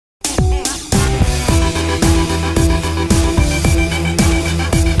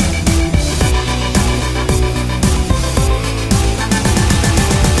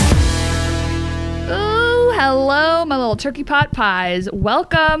turkey pot pies.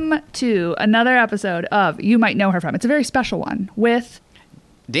 Welcome to another episode of You Might Know Her From. It's a very special one with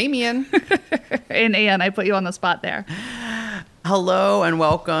Damien. And Anne, I put you on the spot there. Hello and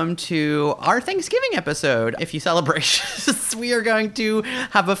welcome to our Thanksgiving episode. If you celebrate, we are going to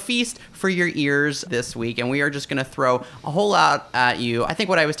have a feast for your ears this week, and we are just going to throw a whole lot at you. I think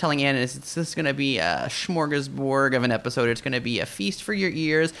what I was telling Anne is this is going to be a smorgasbord of an episode. It's going to be a feast for your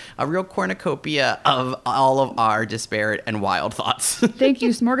ears, a real cornucopia of all of our disparate and wild thoughts. Thank you,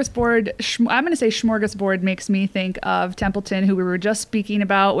 smorgasbord. I'm going to say smorgasbord makes me think of Templeton, who we were just speaking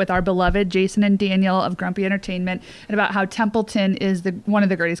about with our beloved Jason and Daniel of Grumpy Entertainment, and about how Templeton is one of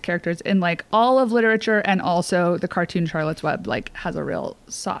the greatest characters in like all of literature, and also the cartoon Charlotte's Web like has a real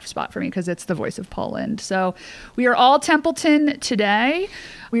soft spot for me because it's the voice of Paul Lynde. So we are all Templeton today.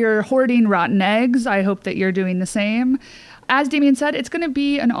 We are hoarding rotten eggs. I hope that you're doing the same. As Damien said, it's going to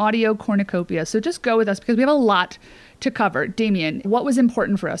be an audio cornucopia, so just go with us because we have a lot to cover. Damien, what was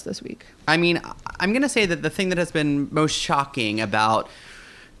important for us this week? I mean, I'm going to say that the thing that has been most shocking about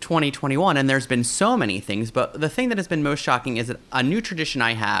 2021, and there's been so many things, but the thing that has been most shocking is that a new tradition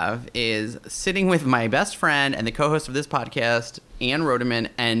I have is sitting with my best friend and the co-host of this podcast, Anne Rodeman,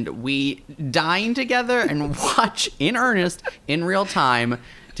 and we dine together and watch in earnest, in real time,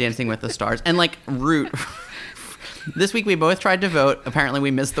 Dancing with the Stars, and like root. This week we both tried to vote. Apparently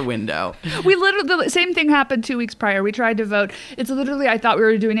we missed the window. We literally, the same thing happened 2 weeks prior. We tried to vote. It's literally, I thought we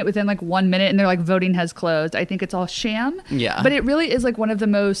were doing it within like 1 minute and they're like, voting has closed. I think it's all sham. Yeah. But it really is like one of the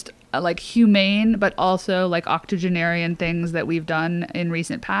most like humane, but also like octogenarian things that we've done in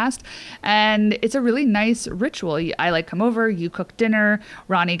recent past. And it's a really nice ritual. I like come over, you cook dinner,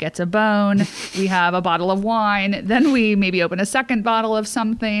 Ronnie gets a bone, we have a bottle of wine, then we maybe open a second bottle of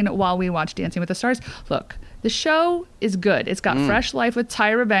something while we watch Dancing with the Stars. Look, the show is good. It's got fresh life with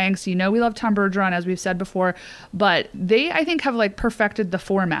Tyra Banks. You know we love Tom Bergeron, as we've said before. But they, I think, have like perfected the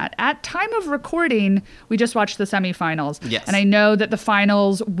format. At time of recording, we just watched the semifinals. Yes. And I know that the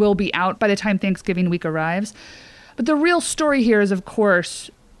finals will be out by the time Thanksgiving week arrives. But the real story here is, of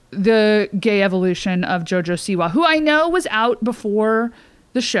course, the gay evolution of JoJo Siwa, who I know was out before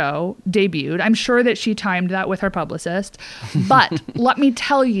the show debuted. I'm sure that she timed that with her publicist. But let me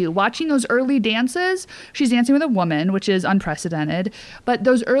tell you, watching those early dances, she's dancing with a woman, which is unprecedented. But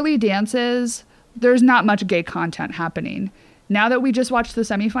those early dances, there's not much gay content happening. Now that we just watched the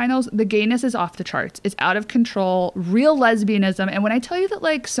semifinals, the gayness is off the charts. It's out of control, real lesbianism. And when I tell you that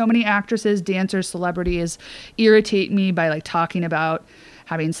like so many actresses, dancers, celebrities irritate me by like talking about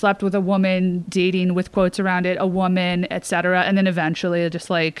having slept with a woman, dating with quotes around it, a woman, etc. And then eventually just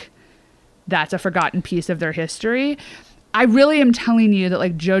like, that's a forgotten piece of their history. I really am telling you that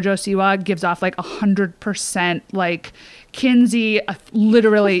like JoJo Siwa gives off like 100% like Kinsey,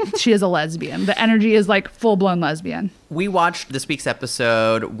 literally, she is a lesbian. The energy is like full-blown lesbian. We watched this week's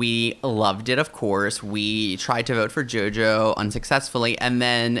episode. We loved it, of course. We tried to vote for JoJo unsuccessfully. And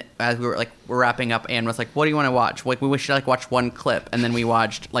then as we're wrapping up, Anne was like, what do you want to watch? Like, we should like watch one clip. And then we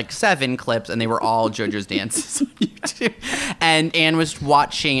watched like 7 clips and they were all JoJo's dances on YouTube. And Anne was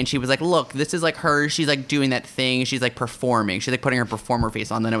watching and she was like, look, this is like her. She's like doing that thing. She's like performing. She's like putting her performer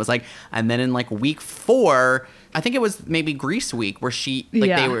face on. Then it was like, and then in like week 4, I think it was maybe Grease week where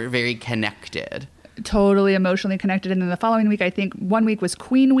they were very connected. Totally emotionally connected. And then the following week, I think one week was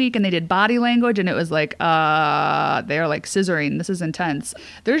Queen week and they did body language and it was like, they're like scissoring. This is intense.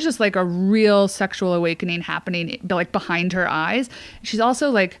 There's just like a real sexual awakening happening like behind her eyes. She's also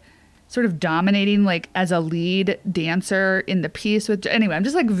like sort of dominating like as a lead dancer in the piece with, anyway, I'm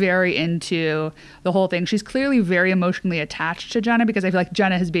just like very into the whole thing. She's clearly very emotionally attached to Jenna because I feel like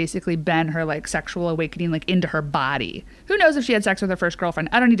Jenna has basically been her like sexual awakening like into her body. Who knows if she had sex with her first girlfriend?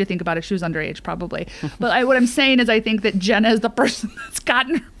 I don't need to think about it. She was underage probably. But what I'm saying is I think that Jenna is the person that's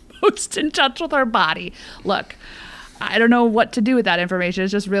gotten her most in touch with her body. Look, I don't know what to do with that information.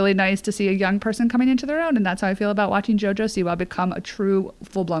 It's just really nice to see a young person coming into their own. And that's how I feel about watching JoJo Siwa become a true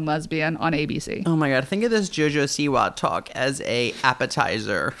full-blown lesbian on ABC. Oh my God. Think of this JoJo Siwa talk as a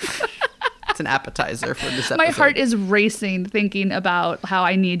appetizer. It's an appetizer for this episode. My heart is racing thinking about how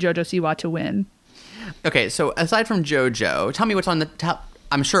I need JoJo Siwa to win. Okay, so aside from JoJo, tell me what's on the top.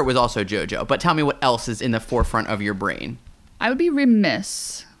 I'm sure it was also JoJo, but tell me what else is in the forefront of your brain. I would be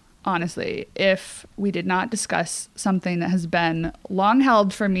remiss, honestly, if we did not discuss something that has been long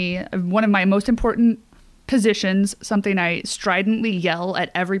held for me, one of my most important positions, something I stridently yell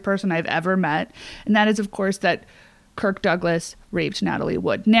at every person I've ever met, and that is, of course, that Kirk Douglas raped Natalie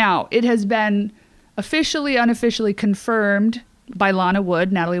Wood. Now, it has been officially, unofficially confirmed by Lana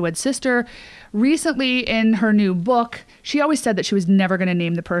Wood, Natalie Wood's sister, Recently, in her new book, she always said that she was never going to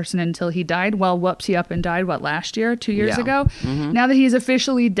name the person until he died. Well, whoops, he up and died, last year? 2 years ago? Mm-hmm. Now that he's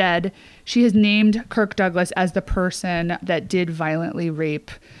officially dead, she has named Kirk Douglas as the person that did violently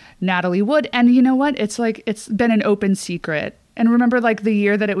rape Natalie Wood. And you know what? It's been an open secret. And remember, the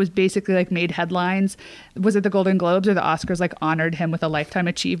year that it was basically, made headlines? Was it the Golden Globes or the Oscars, honored him with a Lifetime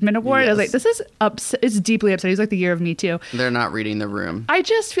Achievement Award? Yes. I was like, this is it's deeply upsetting. He's the year of Me Too. They're not reading the room. I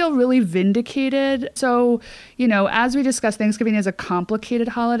just feel really vindicated. So, as we discussed, Thanksgiving is a complicated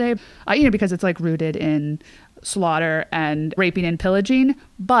holiday, because it's, rooted in slaughter and raping and pillaging.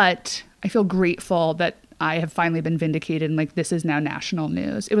 But I feel grateful that I have finally been vindicated and this is now national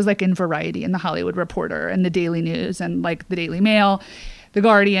news. It was in Variety and The Hollywood Reporter and the Daily News and the Daily Mail, The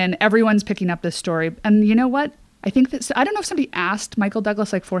Guardian. Everyone's picking up this story. And you know what? I think that, I don't know if somebody asked Michael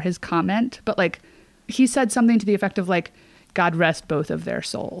Douglas for his comment, but he said something to the effect of God rest both of their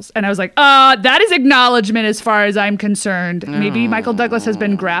souls. And I was like, that is acknowledgement as far as I'm concerned. Maybe Michael Douglas has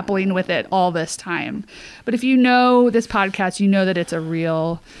been grappling with it all this time. But if you know this podcast, you know that it's a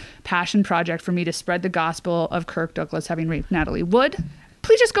real passion project for me to spread the gospel of Kirk Douglas having raped Natalie Wood.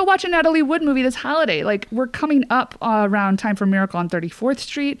 Please just go watch a Natalie Wood movie this holiday. We're coming up around Time for Miracle on 34th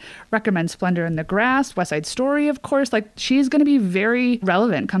Street. Recommend Splendor in the Grass, West Side Story, of course. She's going to be very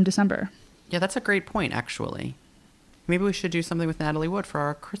relevant come December. Yeah, that's a great point, actually. Maybe we should do something with Natalie Wood for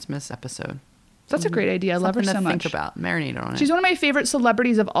our Christmas episode. That's a great idea. I love her so much. Something to think about. Marinate on it. She's one of my favorite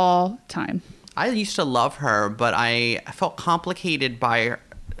celebrities of all time. I used to love her, but I felt complicated by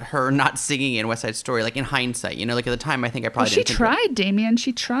her not singing in West Side Story, in hindsight. At the time, I think I probably didn't think She tried, Damien.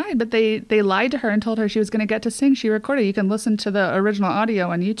 She tried, but they lied to her and told her she was going to get to sing. She recorded. You can listen to the original audio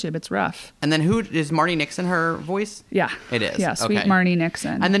on YouTube. It's rough. And then who is Marnie Nixon her voice? Yeah. It is. Yeah, sweet Marnie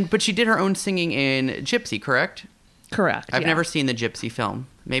Nixon. And then, but she did her own singing in Gypsy, correct? Correct. I've never seen the Gypsy film.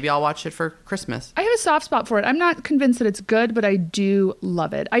 Maybe I'll watch it for Christmas. I have a soft spot for it. I'm not convinced that it's good, but I do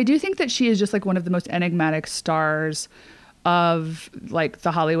love it. I do think that she is just one of the most enigmatic stars of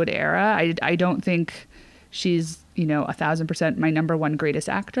the Hollywood era. I don't think she's 1,000% my number one greatest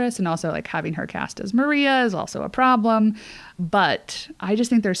actress, and also having her cast as Maria is also a problem, but I just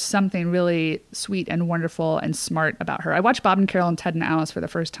think there's something really sweet and wonderful and smart about her. I watched Bob and Carol and Ted and Alice for the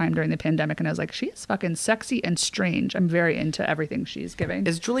first time during the pandemic, and I was like, she is fucking sexy and strange. I'm very into everything she's giving.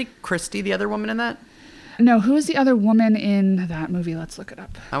 Is Julie Christie the other woman in that? No, who is the other woman in that movie? Let's look it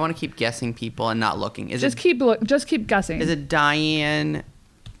up. I want to keep guessing people and not looking. Just keep guessing. Is it Diane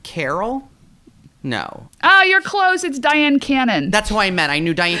Carroll? No. Oh, you're close. It's Diane Cannon. That's who I meant. I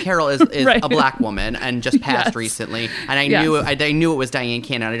knew Diane Carroll is right. A black woman and just passed recently, and I knew it was Diane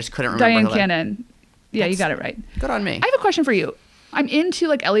Cannon. I just couldn't remember. Diane Cannon. Yeah, you got it right. Good on me. I have a question for you. I'm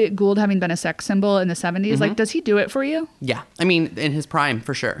into Elliot Gould having been a sex symbol in the 70s. Mm-hmm. Does he do it for you? Yeah. I mean, in his prime,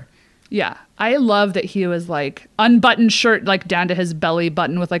 for sure. Yeah. I love that he was unbuttoned shirt, down to his belly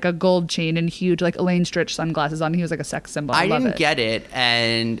button with a gold chain and huge Elaine Stritch sunglasses on. He was a sex symbol. I didn't get it.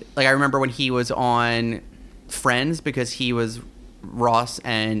 And I remember when he was on Friends, because he was Ross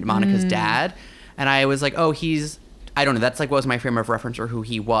and Monica's dad. And I was like, oh, I don't know. That's what was my frame of reference for who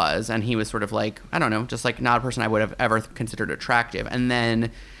he was. And he was sort of I don't know, just not a person I would have ever considered attractive. And then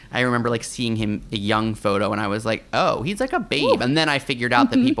I remember seeing him a young photo, and I was like, oh, he's a babe. Ooh. And then I figured out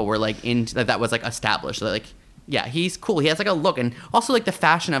that people were into that was established. Yeah, he's cool. He has a look, and also the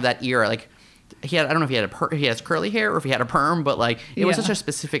fashion of that era. He had, I don't know if he has curly hair or if he had a perm, but it was such a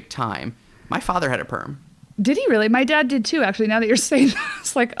specific time. My father had a perm. Did he really? My dad did too, actually. Now that you're saying that,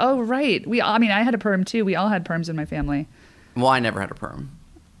 it's oh, right. I had a perm too. We all had perms in my family. Well, I never had a perm.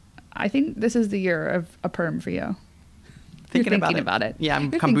 I think this is the year of a perm for you. Thinking about it. Yeah,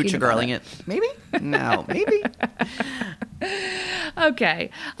 I'm kombucha girling it. Maybe? No, maybe. Okay.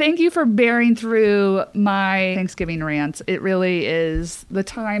 Thank you for bearing through my Thanksgiving rants. It really is the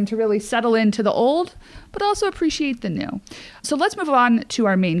time to really settle into the old, but also appreciate the new. So let's move on to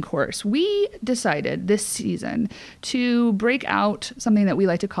our main course. We decided this season to break out something that we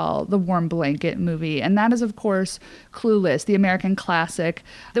like to call the warm blanket movie. And that is, of course, Clueless, the American classic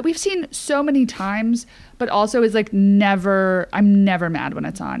that we've seen so many times, but also is I'm never mad when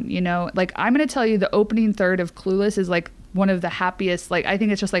it's on, I'm going to tell you the opening third of Clueless is one of the happiest, I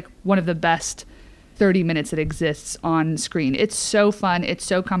think it's just one of the best 30 minutes that exists on screen. It's so fun. It's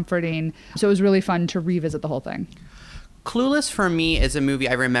so comforting. So it was really fun to revisit the whole thing. Clueless for me is a movie.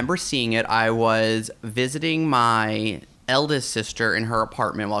 I remember seeing it. I was visiting my eldest sister in her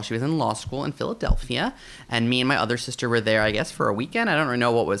apartment while she was in law school in Philadelphia, and me and my other sister were there, I guess, for a weekend. I don't really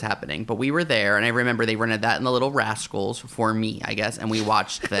know what was happening, but we were there, and I remember they rented that and The Little Rascals for me, I guess, and we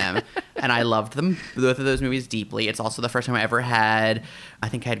watched them. and I loved them, both of those movies, deeply. It's also the first time I ever had, I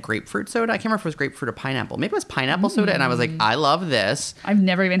think I had grapefruit soda. I can't remember if it was grapefruit or pineapple. Maybe it was pineapple soda, and I was like, I love this. I've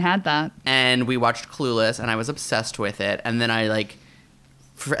never even had that. And we watched Clueless, and I was obsessed with it. And then I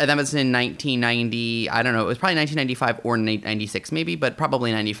and that was in 1990. I don't know. It was probably 1995 or 96 maybe, but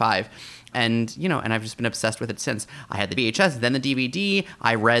probably 95. And, and I've just been obsessed with it since. I had the VHS, then the DVD.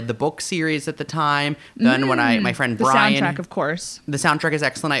 I read the book series at the time. Then when my friend Brian... The soundtrack, of course. The soundtrack is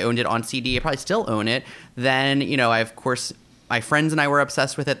excellent. I owned it on CD. I probably still own it. Then, I, of course... My friends and I were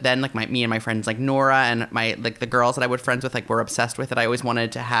obsessed with it. Then, me and my friends, Nora and the girls that I was friends with, were obsessed with it. I always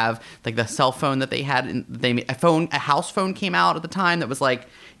wanted to have, the cell phone that they had. A house phone came out at the time that was,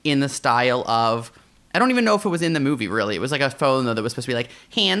 in the style of... I don't even know if it was in the movie, really. It was, a phone, though, that was supposed to be,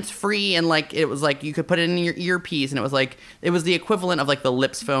 hands-free. And, it was, you could put it in your earpiece. And it was, it was the equivalent of, the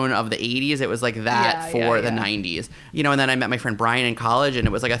Lips phone of the 80s. It was, that for the 90s. And then I met my friend Brian in college. And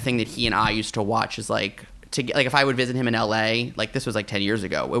it was, a thing that he and I used to watch is, to get, if I would visit him in LA, this was 10 years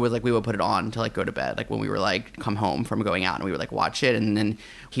ago, it was we would put it on to go to bed, when we were come home from going out, and we would watch it. And then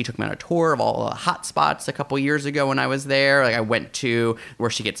he took me on a tour of all the hot spots a couple years ago when I was there. I went to where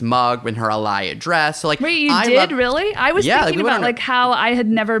she gets mugged in her Alaya dress. So wait, you did really? I was thinking about how I had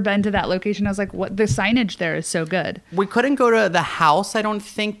never been to that location. I was like, what? The signage there is so good. We couldn't go to the house, I don't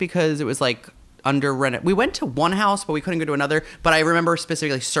think, because it was under rent. We went to one house, but we couldn't go to another. But I remember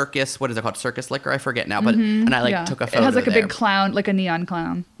specifically Circus. What is it called? Circus Liquor? I forget now. But and I took a photo. It has a big clown, a neon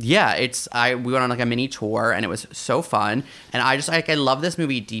clown. Yeah, we went on a mini tour, and it was so fun. And I just I love this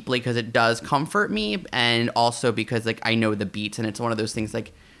movie deeply because it does comfort me, and also because I know the beats, and it's one of those things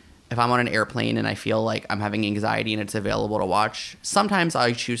if I'm on an airplane and I feel I'm having anxiety and it's available to watch, sometimes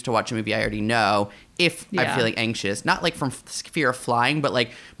I choose to watch a movie I already know if I'm feeling anxious. Not from fear of flying, but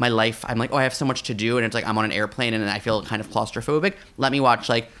my life, I'm I have so much to do, and it's I'm on an airplane and I feel kind of claustrophobic. Let me watch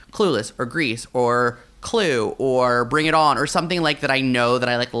Clueless or Grease or Clue or Bring It On or something that I know that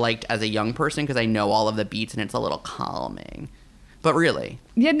I liked as a young person because I know all of the beats and it's a little calming. But really.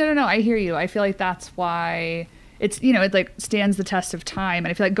 Yeah, no, I hear you. I feel that's why... It's, it stands the test of time. And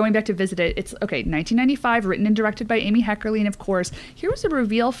I feel going back to visit it, it's, 1995, written and directed by Amy Heckerling, of course. Here was a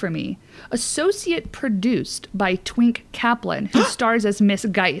reveal for me. Associate produced by Twink Caplan, who stars as Miss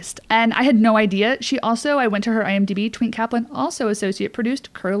Geist. And I had no idea. She also, I went to her IMDb, Twink Caplan also associate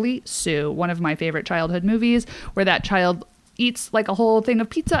produced Curly Sue, one of my favorite childhood movies, where that child eats a whole thing of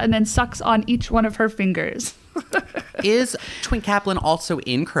pizza and then sucks on each one of her fingers. Is Twink Caplan also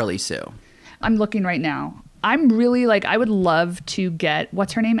in Curly Sue? I'm looking right now. I'm really I would love to get,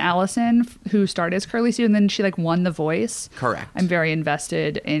 what's her name? Allison, who starred as Curly Sue, and then she won The Voice. Correct. I'm very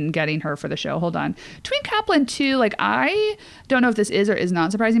invested in getting her for the show. Hold on. Twink Caplan too, I don't know if this is or is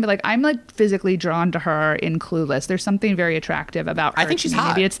not surprising, but I'm physically drawn to her in Clueless. There's something very attractive about her. I think she's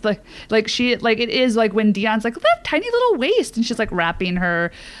hot. Maybe it's she, it is when Dion's look at that tiny little waist, and she's wrapping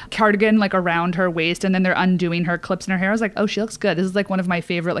her cardigan around her waist, and then they're undoing her clips in her hair. I was oh, she looks good. This is one of my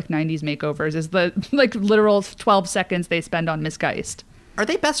favorite 90s makeovers, is the literal 12 seconds they spend on Miss Geist. Are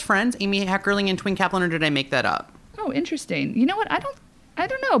they best friends, Amy Heckerling and Twink Caplan, or did I make that up? Oh, interesting. You know what? I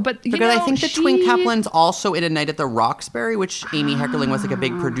don't know, but I think that Twink Caplan's also in A Night at the Roxbury, which Amy Heckerling was a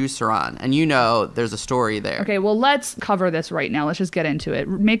big producer on, and there's a story there. Okay, well, let's cover this right now. Let's just get into it.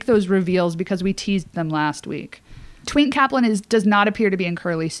 Make those reveals because we teased them last week. Twink Caplan does not appear to be in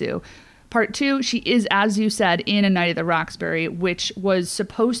Curly Sue. Part 2, she is, as you said, in A Night at the Roxbury, which was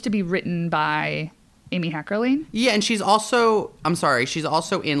supposed to be written by Amy Heckerling? Yeah, and she's also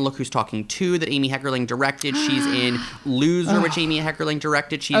in Look Who's Talking 2 that Amy Heckerling directed. She's in Loser, which Amy Heckerling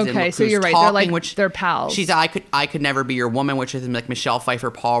directed. She's in Look Who's you're right. Talking, they're pals. She's I Could Never Be Your Woman, which is Michelle Pfeiffer,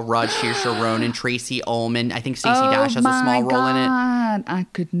 Paul Rudd, Saoirse Ronan, Tracy Ullman. I think Stacey Dash has a small role in it. I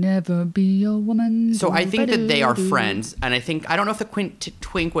could never be your woman. So I think that they are friends, and I don't know if the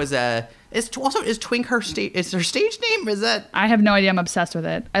Twink was a... Is Twink her stage name? Is that? I have no idea. I'm obsessed with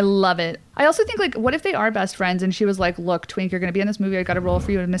it. I love it. I also think what if they are best friends and she was look, Twink, you're going to be in this movie. I got a role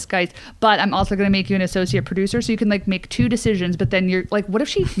for you in Miss Geist, but I'm also going to make you an associate producer so you can make two decisions. But then you're what if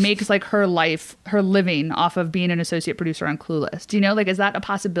she makes her life, her living off of being an associate producer on Clueless? Do you know, is that a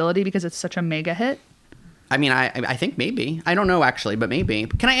possibility because it's such a mega hit? I mean, I think maybe. I don't know, actually, but maybe.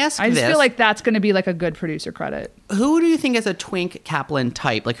 Can I ask this? I just feel that's going to be a good producer credit. Who do you think is a Twink Caplan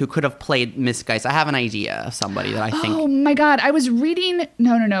type, who could have played Miss Geist? I have an idea of somebody that I think... Oh, my God. I was reading...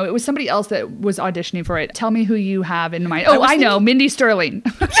 No. It was somebody else that was auditioning for it. Tell me who you have in mind. Oh, I know. Mindy Sterling.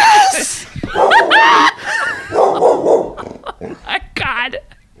 Yes! Oh, my God.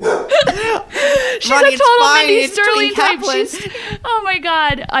 She's Ronnie, a total Mindy it's Sterling Twink type. Caplan. Oh, my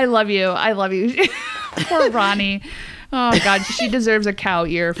God. I love you. Poor Ronnie. Oh God, she deserves a cow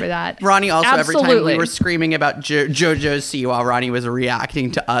ear for that. Ronnie also, Absolutely. every time we were screaming about JoJo Siwa, Ronnie was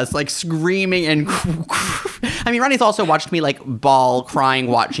reacting to us, like screaming and I mean, Ronnie's also watched me like bawl crying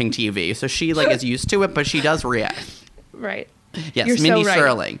watching TV, so she like is used to it, but she does react. Right. Yes, You're Mindy so right.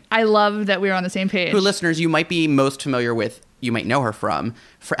 Sterling. I love that we're on the same page. Who listeners you might be most familiar with, you might know her from,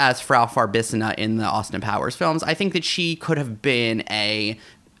 as Frau Farbissina in the Austin Powers films. I think that she could have been a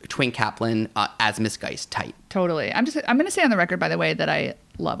Twink Caplan as Miss Geist type. Totally. I'm going to say on the record, by the way, that I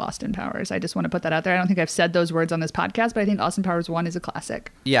love Austin Powers. I just want to put that out there. I don't think I've said those words on this podcast, but I think Austin Powers 1 is a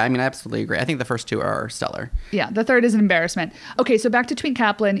classic. Yeah, I mean, I absolutely agree. I think the first two are stellar. Yeah, the third is an embarrassment. Okay, so back to Twink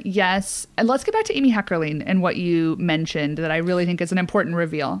Caplan. Yes. And let's get back to Amy Heckerling and what you mentioned that I really think is an important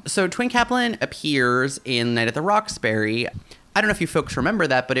reveal. So Twink Caplan appears in Night at the Roxbury. I don't know if you folks remember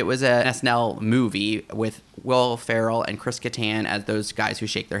that, but it was an SNL movie with Will Ferrell and Chris Kattan as those guys who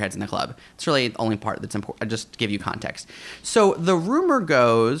shake their heads in the club. It's really the only part that's important. Just to give you context. So the rumor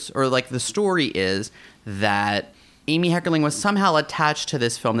goes, or like the story is, that Amy Heckerling was somehow attached to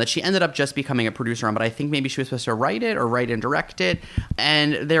this film that she ended up just becoming a producer on, but I think maybe she was supposed to write it or write and direct it.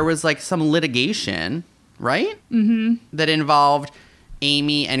 And there was like some litigation, right? Mm-hmm. That involved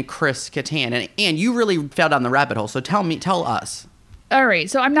Amy and Chris Kattan. And you really fell down the rabbit hole. So tell us. All right.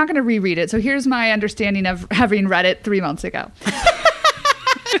 So I'm not going to reread it. So here's my understanding of having read it 3 months ago.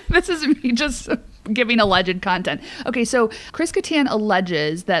 This is me just giving alleged content. Okay. So Chris Kattan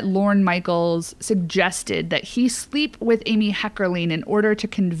alleges that Lorne Michaels suggested that he sleep with Amy Heckerling in order to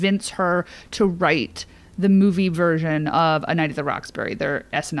convince her to write the movie version of A Night at the Roxbury, their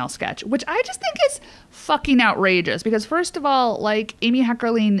SNL sketch, which I just think is fucking outrageous because first of all, like Amy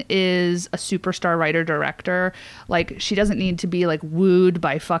Heckerling is a superstar writer director. Like she doesn't need to be like wooed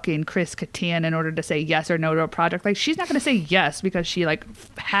by fucking Chris Kattan in order to say yes or no to a project. Like she's not going to say yes because she like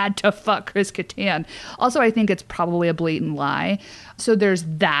had to fuck Chris Kattan. Also, I think it's probably a blatant lie. So there's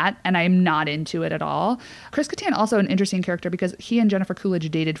that, and I'm not into it at all. Chris Kattan also an interesting character because he and Jennifer Coolidge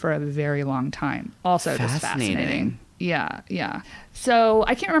dated for a very long time. Also just fascinating. Yeah. So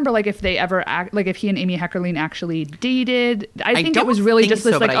I can't remember like if they ever like if he and Amy Heckerling actually dated. I think it was really just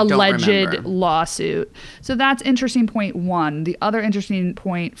this like alleged lawsuit. So that's interesting point one. The other interesting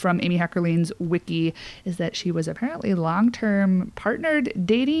point from Amy Heckerling's wiki is that she was apparently long-term partnered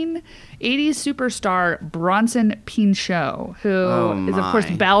dating 80s superstar Bronson Pinchot, who is of course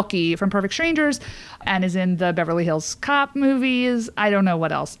Balky from Perfect Strangers and is in the Beverly Hills Cop movies. I don't know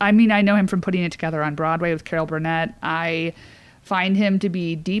what else. I mean, I know him from Putting It Together on Broadway with Carol Burnett. I find him to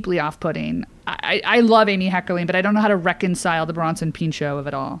be deeply off-putting. I love Amy Heckerling, but I don't know how to reconcile the Bronson Pinchot of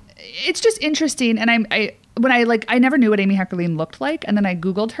it all. It's just interesting, and I never knew what Amy Heckerling looked like, and then I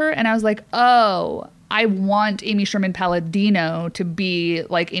Googled her, and I was like, oh, I want Amy Sherman Palladino to be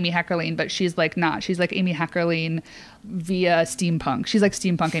like Amy Heckerling, but she's like not. She's like Amy Heckerling via steampunk. She's like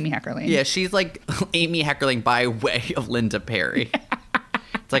steampunk Amy Heckerling. Yeah, she's like Amy Heckerling by way of Linda Perry.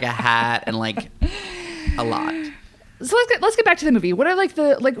 It's like a hat and like a lot. So let's get back to the movie. What are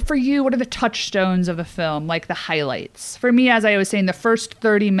for you, what are the touchstones of the film, like the highlights? For me, as I was saying, the first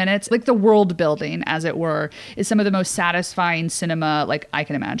 30 minutes, like the world building, as it were, is some of the most satisfying cinema like I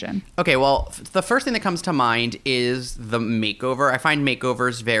can imagine. Okay, well, the first thing that comes to mind is the makeover. I find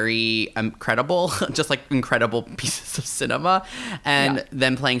makeovers very credible, just like incredible pieces of cinema. And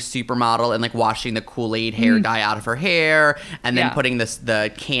them playing supermodel and like washing the Kool-Aid hair dye out of her hair, and then putting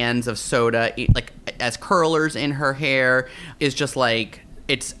the cans of soda like as curlers in her hair is just like,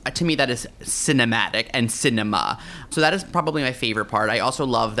 it's, to me, that is cinematic and cinema. So that is probably my favorite part. I also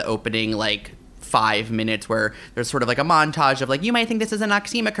love the opening like 5 minutes where there's sort of like a montage of like, you might think this is an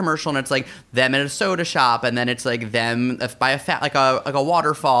Noxema commercial, and it's like them at a soda shop, and then it's like them by a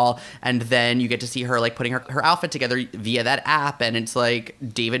waterfall, and then you get to see her like putting her outfit together via that app, and it's like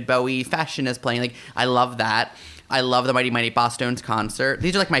David Bowie fashion is playing. Like, I love that. I love the Mighty Mighty Boss Stones concert.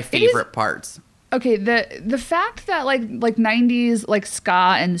 These are like my favorite parts. Okay, the fact that like 90s like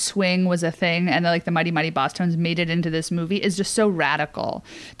ska and swing was a thing, and like the Mighty Mighty Boss Tones made it into this movie is just so radical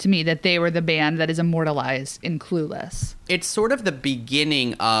to me, that they were the band that is immortalized in Clueless. It's sort of the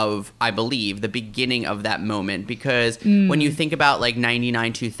beginning of, I believe, the beginning of that moment, because when you think about like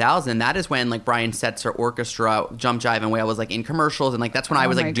 99, 2000, that is when like Brian Setzer Orchestra, Jump Jive and Wail was like in commercials, and like that's when I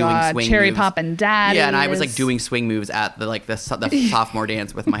was like doing swing Cherry moves. Pop and Daddy. Yeah, and I was like doing swing moves at the sophomore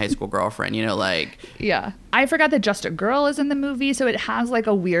dance with my high school girlfriend, you know, like. Yeah. I forgot that Just a Girl is in the movie, so it has like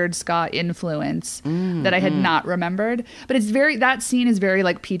a weird ska influence that I had not remembered. But it's that scene is very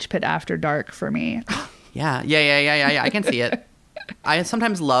like Peach Pit After Dark for me. Yeah. I can see it. I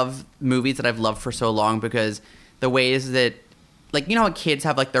sometimes love movies that I've loved for so long because the ways that like, you know how kids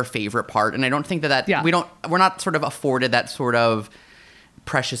have like their favorite part, and I don't think that Yeah. we're not sort of afforded that sort of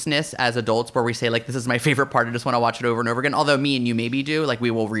preciousness as adults where we say like, this is my favorite part, I just want to watch it over and over again. Although me and you maybe do, like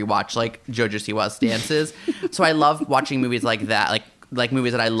we will rewatch like JoJo Siwa's dances. So I love watching movies like that, like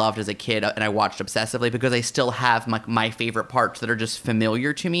movies that I loved as a kid and I watched obsessively, because I still have my favorite parts that are just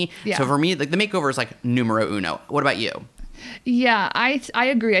familiar to me. Yeah. So for me, like The Makeover is like numero uno. What about you? Yeah, I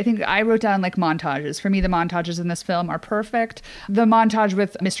agree. I think I wrote down like montages. For me, the montages in this film are perfect. The montage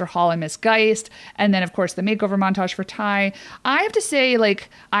with Mr. Hall and Miss Geist, and then of course the makeover montage for Ty. I have to say, like,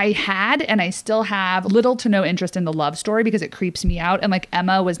 I had and I still have little to no interest in the love story because it creeps me out, and like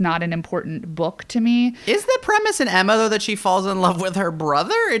Emma was not an important book to me. Is the premise in Emma though that she falls in love with her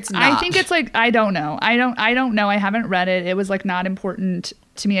brother? It's not. I think it's like, I don't know. I don't know. I haven't read it. It was like not important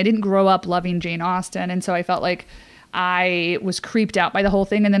to me. I didn't grow up loving Jane Austen, and so I felt like I was creeped out by the whole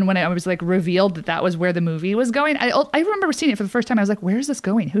thing. And then when it was like revealed that that was where the movie was going, I remember seeing it for the first time. I was like, where is this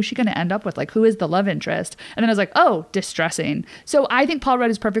going? Who's she going to end up with? Like, who is the love interest? And then I was like, oh, distressing. So I think Paul Rudd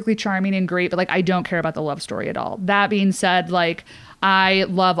is perfectly charming and great, but like, I don't care about the love story at all. That being said, like, I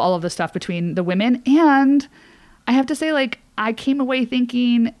love all of the stuff between the women. And I have to say, like, I came away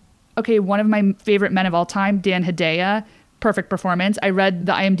thinking, okay, one of my favorite men of all time, Dan Hedaya, perfect performance. I read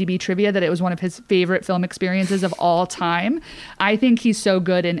the IMDb trivia that it was one of his favorite film experiences of all time. I think he's so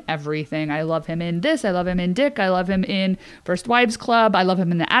good in everything. I love him in this. I love him in Dick. I love him in First Wives Club. I love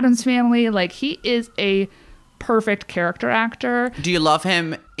him in The Addams Family. Like, he is a perfect character actor. Do you love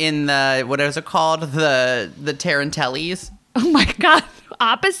him in the, what is it called? The Tarantellis? Oh my God.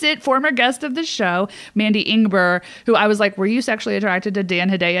 Opposite former guest of the show, Mandy Ingber, who I was like, were you sexually attracted to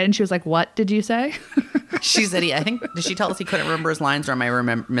Dan Hedaya? And she was like, what did you say? She said I think, did she tell us he couldn't remember his lines, or am I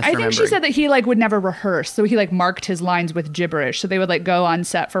misremembering? I think she said that he like would never rehearse. So he like marked his lines with gibberish. So they would like go on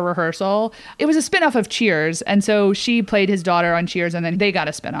set for rehearsal. It was a spinoff of Cheers. And so she played his daughter on Cheers, and then they got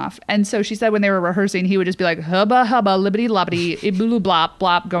a spinoff. And so she said when they were rehearsing, he would just be like, hubba, hubba, libbity, lobbity, ibulu, blop,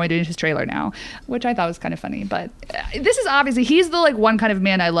 blop, going to his trailer now, which I thought was kind of funny. But this is obviously, he's the like one kind of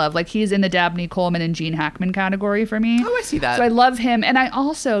man I love. Like, he's in the Dabney Coleman and Gene Hackman category for me. Oh, I see that. So I love him. And I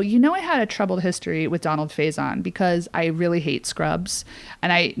also, you know, I had a troubled history with Donald Faison because I really hate Scrubs.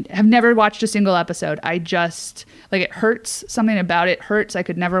 And I have never watched a single episode. I just, like, it hurts. Something about it hurts. I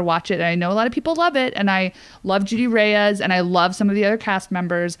could never watch it. And I know a lot of people love it. And I love Judy Reyes and I love some of the other cast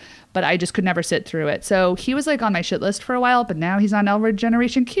members, but I just could never sit through it. So he was like on my shit list for a while, but now he's on Elwood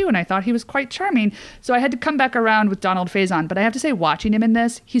Generation Q, and I thought he was quite charming. So I had to come back around with Donald Faison. But I have to say, watching him in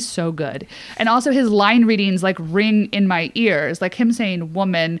this, he's so good. And also his line readings like ring in my ears, like him saying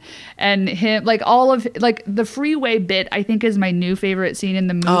woman, and him like all of like the freeway bit, I think is my new favorite scene in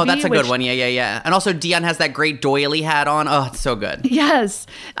the movie. Oh, that's a good one. Yeah. And also Dion has that great doily hat on. Oh, it's so good. Yes.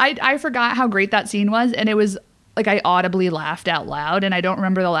 I forgot how great that scene was. And it was like, I audibly laughed out loud, and I don't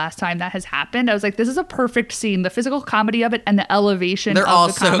remember the last time that has happened. I was like, this is a perfect scene. The physical comedy of it and the elevation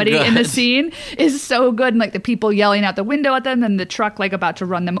of the comedy in the scene is so good. And like the people yelling out the window at them, and the truck like about to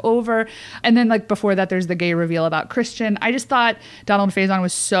run them over. And then like before that, there's the gay reveal about Christian. I just thought Donald Faison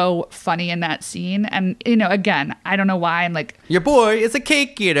was so funny in that scene. And, you know, again, I don't know why I'm like, your boy is a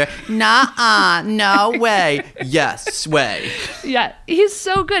cake eater. Nah, no way. Yes, way. Yeah, he's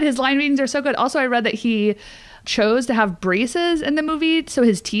so good. His line readings are so good. Also, I read that he chose to have braces in the movie so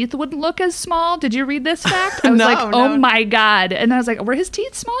his teeth wouldn't look as small. Did you read this fact? I was oh my God. And then I was like, were his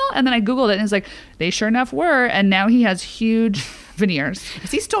teeth small? And then I Googled it, and it's like, they sure enough were. And now he has huge veneers.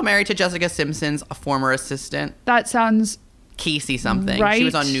 Is he still married to Jessica Simpson's former assistant? That sounds Casey something. Right. She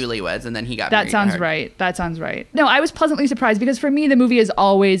was on Newlyweds, and then he got married. That sounds right. No, I was pleasantly surprised because for me, the movie is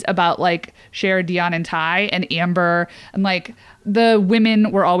always about like Cher, Dion, and Ty and Amber, and like the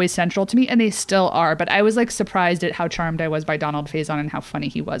women were always central to me, and they still are. But I was like surprised at how charmed I was by Donald Faison and how funny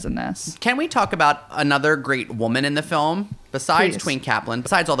he was in this. Can we talk about another great woman in the film besides Please. Twink Caplan,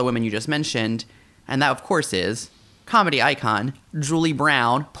 besides all the women you just mentioned? And that, of course, is comedy icon Julie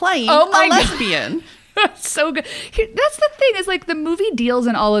Brown playing a lesbian. So good. That's the thing, is like the movie deals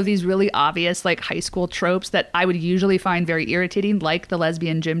in all of these really obvious like high school tropes that I would usually find very irritating, like the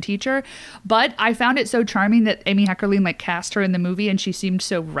lesbian gym teacher. But I found it so charming that Amy Heckerling like cast her in the movie, and she seemed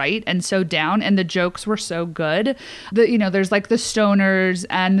so right and so down, and the jokes were so good. There's like the stoners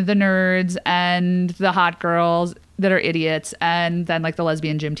and the nerds and the hot girls that are idiots, and then like the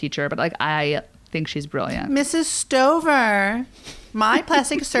lesbian gym teacher. But like, I think she's brilliant. Mrs. Stover, my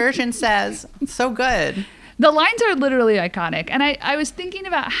plastic surgeon says. So good. The lines are literally iconic. And I was thinking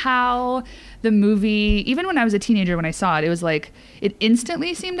about how the movie, even when I was a teenager, when I saw it, it was like, it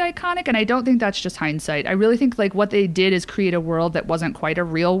instantly seemed iconic. And I don't think that's just hindsight. I really think like what they did is create a world that wasn't quite a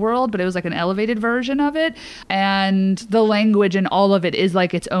real world, but it was like an elevated version of it. And the language and all of it is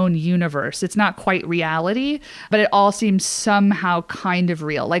like its own universe. It's not quite reality, but it all seems somehow kind of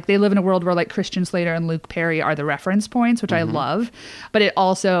real. Like they live in a world where like Christian Slater and Luke Perry are the reference points, which I love. But it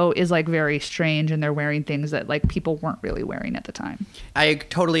also is like very strange, and they're wearing things that like people weren't really wearing at the time. I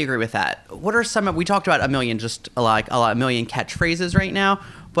totally agree with that. What are some of, we talked about a million catchphrases right now,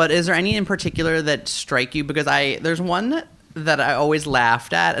 but is there any in particular that strike you? Because there's one that I always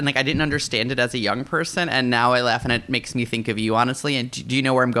laughed at, and like I didn't understand it as a young person, and now I laugh and it makes me think of you, honestly. And do you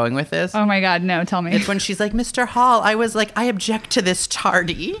know where I'm going with this? Oh my God, no, tell me. It's when she's like, Mr. Hall, I was like, I object to this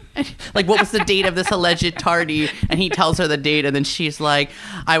tardy. Like, what was the date of this alleged tardy? And he tells her the date, and then she's like,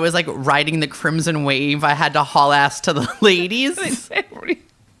 I was like riding the crimson wave. I had to haul ass to the ladies.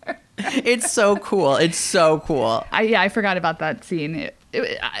 It's so cool. It's so cool. I forgot about that scene.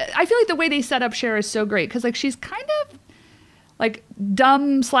 I feel like the way they set up Cher is so great, because like she's kind of like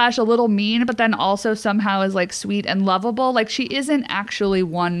dumb / a little mean, but then also somehow is like sweet and lovable. Like she isn't actually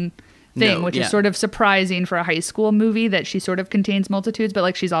one thing, which is sort of surprising for a high school movie, that she sort of contains multitudes, but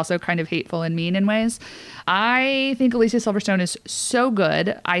like she's also kind of hateful and mean in ways. I think Alicia Silverstone is so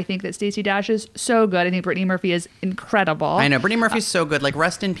good. I think that Stacey Dash is so good. I think Brittany Murphy is incredible. I know, Brittany Murphy's so good. Like,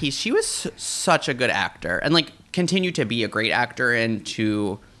 rest in peace. She was such a good actor, and like continued to be a great actor, and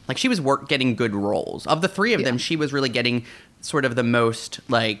to like she was getting good roles. Of the three of them, she was really getting sort of the most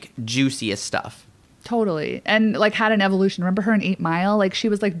like juiciest stuff. Totally. And like had an evolution. Remember her in 8 Mile? Like she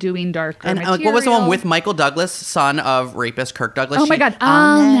was like doing darker material. Like, what was the one with Michael Douglas, son of rapist Kirk Douglas? Oh my God.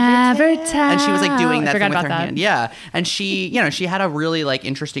 I'll never tell. And she was like doing that thing with her that. hand. Yeah. And she, you know, she had a really like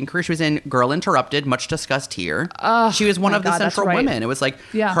interesting career. She was in Girl Interrupted, much discussed here. She was one of the central women. It was like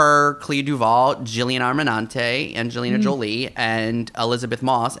her, Clea Duvall, Jillian Armanante, Angelina Jolie, and Elizabeth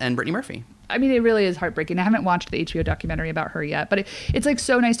Moss, and Brittany Murphy. I mean, it really is heartbreaking. I haven't watched the HBO documentary about her yet, but it's like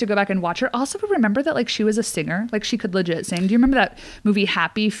so nice to go back and watch her. Also, remember that like she was a singer, like she could legit sing. Do you remember that movie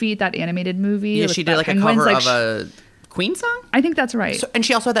Happy Feet, that animated movie? Yeah, she did like a cover of a Queen song? I think that's right. So, and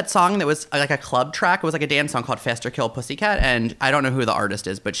she also had that song that was like a club track. It was like a dance song called Faster Kill Pussycat, and I don't know who the artist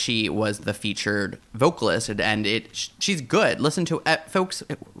is, but she was the featured vocalist, and she's good. Listen to it, folks,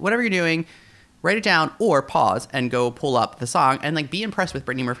 whatever you're doing. Write it down or pause and go pull up the song and like be impressed with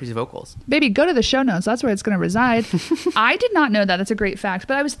Brittany Murphy's vocals. Baby, go to the show notes. That's where it's going to reside. I did not know that. That's a great fact.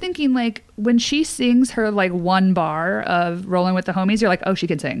 But I was thinking like when she sings her like one bar of Rolling with the Homies, you're like, oh, she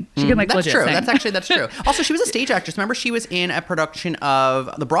can sing. She can like that's legit true. sing. That's true. Also, she was a stage actress. Remember, she was in a production of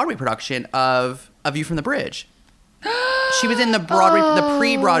the Broadway production of A View from the Bridge. She was in the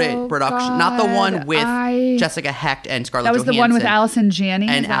pre-Broadway production, not the one with Jessica Hecht and Scarlett Johansson. That was the one with Allison Janney?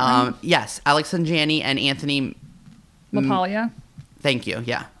 And yes, Allison Janney and Anthony LaPaglia. Thank you.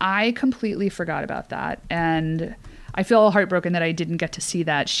 Yeah. I completely forgot about that, and I feel heartbroken that I didn't get to see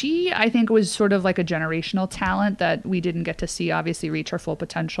that. She, I think, was sort of like a generational talent that we didn't get to see, obviously, reach her full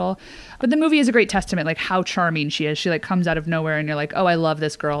potential. But the movie is a great testament, like how charming she is. She like comes out of nowhere and you're like, oh, I love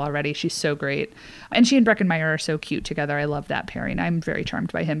this girl already. She's so great. And she and Breckenmeyer are so cute together. I love that pairing. I'm very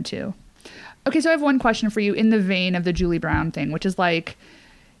charmed by him too. Okay, so I have one question for you in the vein of the Julie Brown thing, which is like,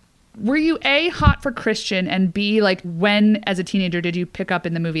 were you A, hot for Christian, and B, like when as a teenager did you pick up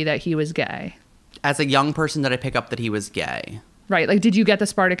in the movie that he was gay? As a young person, did I pick up that he was gay? Right. Like, did you get the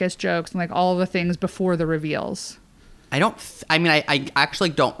Spartacus jokes and like all of the things before the reveals? I actually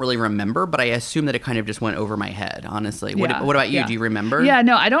don't really remember, but I assume that it kind of just went over my head, honestly. What about you? Do you remember? Yeah,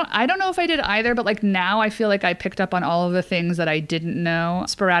 no, I don't know if I did either, but like now I feel like I picked up on all of the things that I didn't know.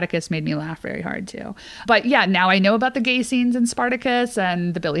 Spartacus made me laugh very hard too. But yeah, now I know about the gay scenes in Spartacus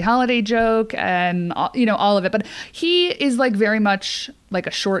and the Billie Holiday joke and all of it. But he is like very much like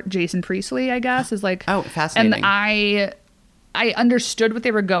a short Jason Priestley, I guess, is like, oh, fascinating. And I understood what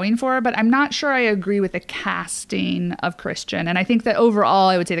they were going for, but I'm not sure I agree with the casting of Christian. And I think that overall,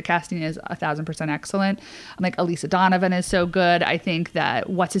 I would say the casting is 1,000% excellent. Like Elisa Donovan is so good. I think that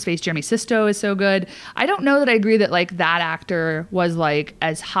what's-his-face, Jeremy Sisto is so good. I don't know that I agree that like that actor was like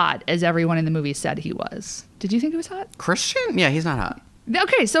as hot as everyone in the movie said he was. Did you think he was hot? Christian? Yeah, he's not hot.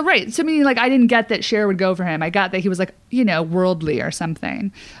 Okay, so right. So meaning like I didn't get that Cher would go for him. I got that he was like, worldly or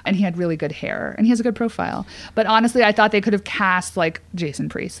something. And he had really good hair and he has a good profile. But honestly, I thought they could have cast like Jason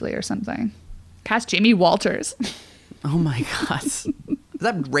Priestley or something. Cast Jamie Walters. Oh my God. Is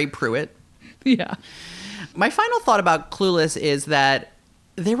that Ray Pruitt? Yeah. My final thought about Clueless is that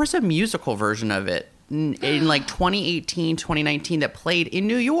there was a musical version of it in like 2018, 2019 that played in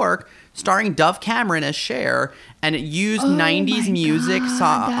New York, starring Dove Cameron as Cher, and it used 90s music.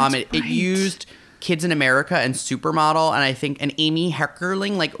 It used Kids in America and Supermodel, and Amy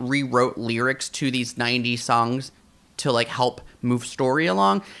Heckerling like rewrote lyrics to these 90s songs to like help move story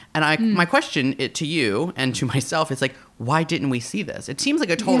along. And my question to you and to myself is like, why didn't we see this? It seems like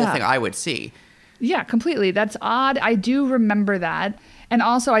a total thing I would see. Yeah, completely. That's odd. I do remember that. And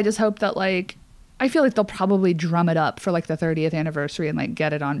also I just hope that like, I feel like they'll probably drum it up for like the 30th anniversary and like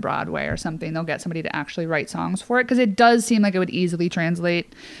get it on Broadway or something. They'll get somebody to actually write songs for it, because it does seem like it would easily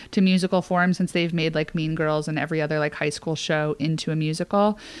translate to musical form, since they've made like Mean Girls and every other like high school show into a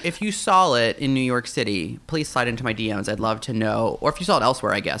musical. If you saw it in New York City, please slide into my DMs. I'd love to know, or if you saw it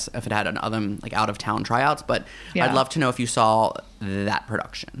elsewhere, I guess, if it had like out of town tryouts, but I'd love to know if you saw that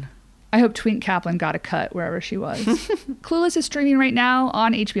production. I hope Twink Caplan got a cut wherever she was. Clueless is streaming right now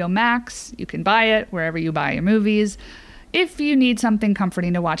on HBO Max. You can buy it wherever you buy your movies. If you need something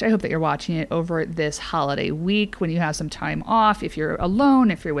comforting to watch, I hope that you're watching it over this holiday week when you have some time off. If you're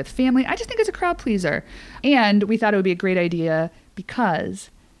alone, if you're with family, I just think it's a crowd pleaser. And we thought it would be a great idea because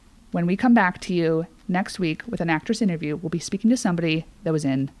when we come back to you next week with an actress interview, we'll be speaking to somebody that was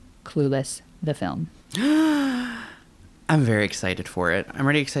in Clueless, the film. I'm very excited for it. I'm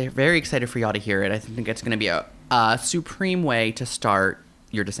very excited for y'all to hear it. I think it's going to be a supreme way to start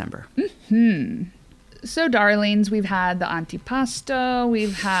your December. Mm-hmm. So, darlings, we've had the antipasto,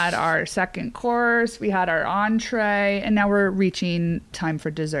 we've had our second course, we had our entree, and now we're reaching time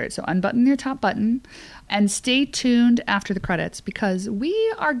for dessert. So unbutton your top button and stay tuned after the credits, because we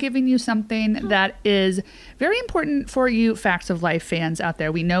are giving you something that is very important for you Facts of Life fans out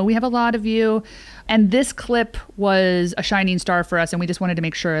there. We know we have a lot of you, and this clip was a shining star for us, and we just wanted to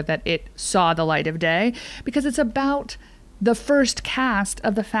make sure that it saw the light of day, because it's about the first cast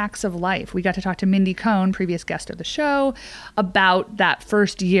of the Facts of Life. We got to talk to Mindy Cohn, previous guest of the show, about that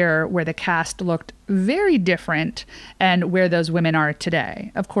first year where the cast looked very different and where those women are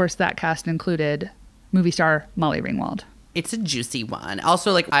today. Of course, that cast included movie star Molly Ringwald. It's a juicy one.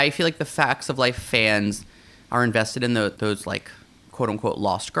 Also, like, I feel like the Facts of Life fans are invested in those like quote unquote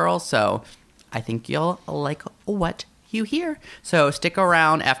lost girls. So I think you'll like what you hear. So stick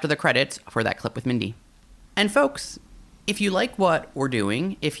around after the credits for that clip with Mindy. And folks, if you like what we're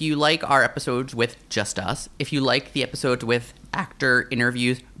doing, if you like our episodes with just us, if you like the episodes with actor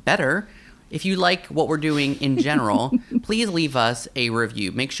interviews better, if you like what we're doing in general, please leave us a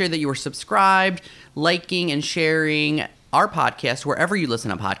review. Make sure that you are subscribed, liking, and sharing our podcast wherever you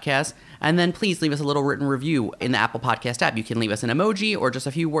listen to podcasts. And then please leave us a little written review in the Apple Podcast app. You can leave us an emoji or just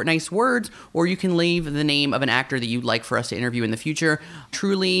a few nice words, or you can leave the name of an actor that you'd like for us to interview in the future.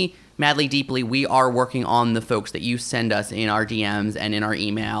 Truly, madly, deeply, we are working on the folks that you send us in our DMs and in our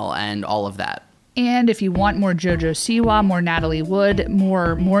email and all of that. And if you want more JoJo Siwa, more Natalie Wood,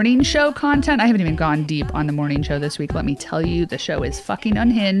 more morning show content, I haven't even gone deep on the morning show this week. Let me tell you, the show is fucking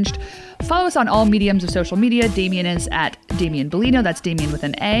unhinged. Follow us on all mediums of social media. Damien is at Damien Bellino. That's Damien with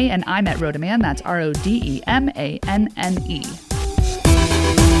an A. And I'm at Rodeman. That's RODEMANNE.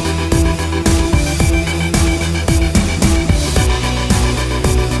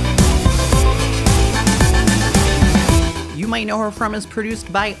 You Might Know Her From is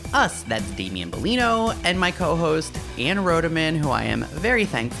produced by us. That's Damien Bellino and my co-host, Ann Rodeman, who I am very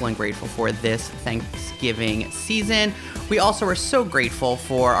thankful and grateful for this Thanksgiving season. We also are so grateful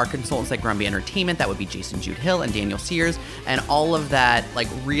for our consultants at Grumby Entertainment. That would be Jason Jude Hill and Daniel Sears. And all of that, like,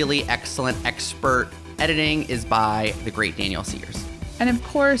 really excellent expert editing is by the great Daniel Sears. And of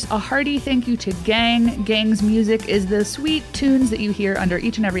course, a hearty thank you to Gang. Gang's music is the sweet tunes that you hear under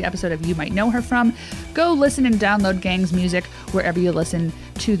each and every episode of You Might Know Her From. Go listen and download Gang's music wherever you listen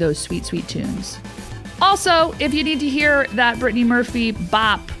to those sweet, sweet tunes. Also, if you need to hear that Brittany Murphy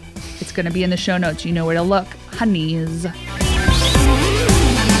bop, it's going to be in the show notes. You know where to look, honeys.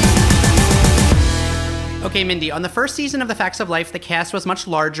 Okay, Mindy, on the first season of The Facts of Life, the cast was much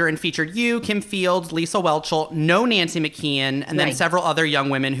larger and featured you, Kim Fields, Lisa Welchel, no Nancy McKeon, and then several other young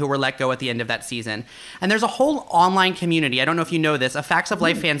women who were let go at the end of that season. And there's a whole online community, I don't know if you know this, of Facts of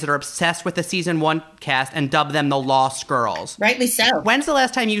Life fans that are obsessed with the season 1 cast and dub them the Lost Girls. Rightly so. When's the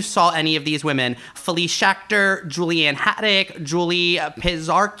last time you saw any of these women? Felice Schachter, Julianne Haddock, Julie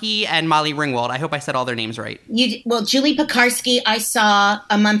Pizarki, and Molly Ringwald. I hope I said all their names right. Well, Julie Pekarsky, I saw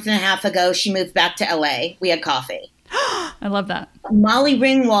a month and a half ago. She moved back to LA. We had coffee. I love that. Molly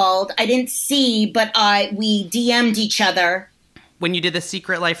Ringwald, I didn't see, but we DM'd each other. When you did The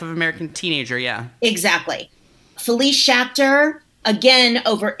Secret Life of American Teenager, yeah. Exactly. Felice Schachter, again,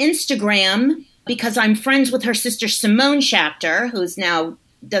 over Instagram, because I'm friends with her sister Simone Schachter, who's now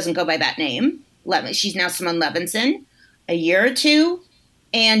doesn't go by that name. She's now Simone Levinson, a year or two.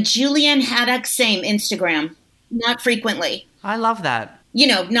 And Julianne Haddock, same, Instagram. Not frequently. I love that. You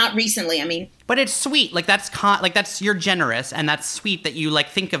know, not recently, I mean. But it's sweet. Like, that's you're generous, and that's sweet that you, like,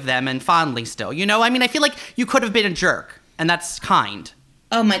 think of them and fondly still. You know? I mean, I feel like you could have been a jerk, and that's kind.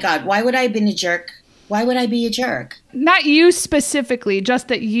 Oh, my God. Why would I have been a jerk? Why would I be a jerk? Not you specifically, just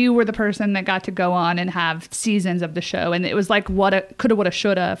that you were the person that got to go on and have seasons of the show. And it was like coulda, woulda,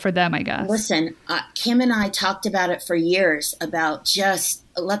 shoulda for them, I guess. Listen, Kim and I talked about it for years, about just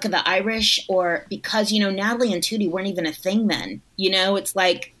Luck of the Irish, or because, you know, Natalie and Tootie weren't even a thing then. You know, it's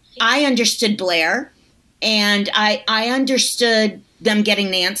like I understood Blair and I understood them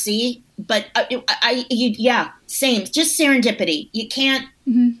getting Nancy. But yeah, same. Just serendipity. You can't.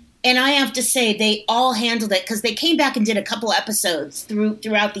 Mm-hmm. And I have to say, they all handled it because they came back and did a couple episodes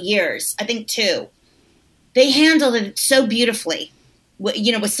throughout the years. I think 2. They handled it so beautifully,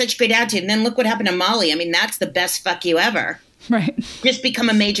 you know, with such great attitude. And then look what happened to Molly. I mean, that's the best fuck you ever. Right. Just become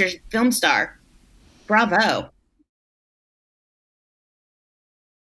a major film star. Bravo.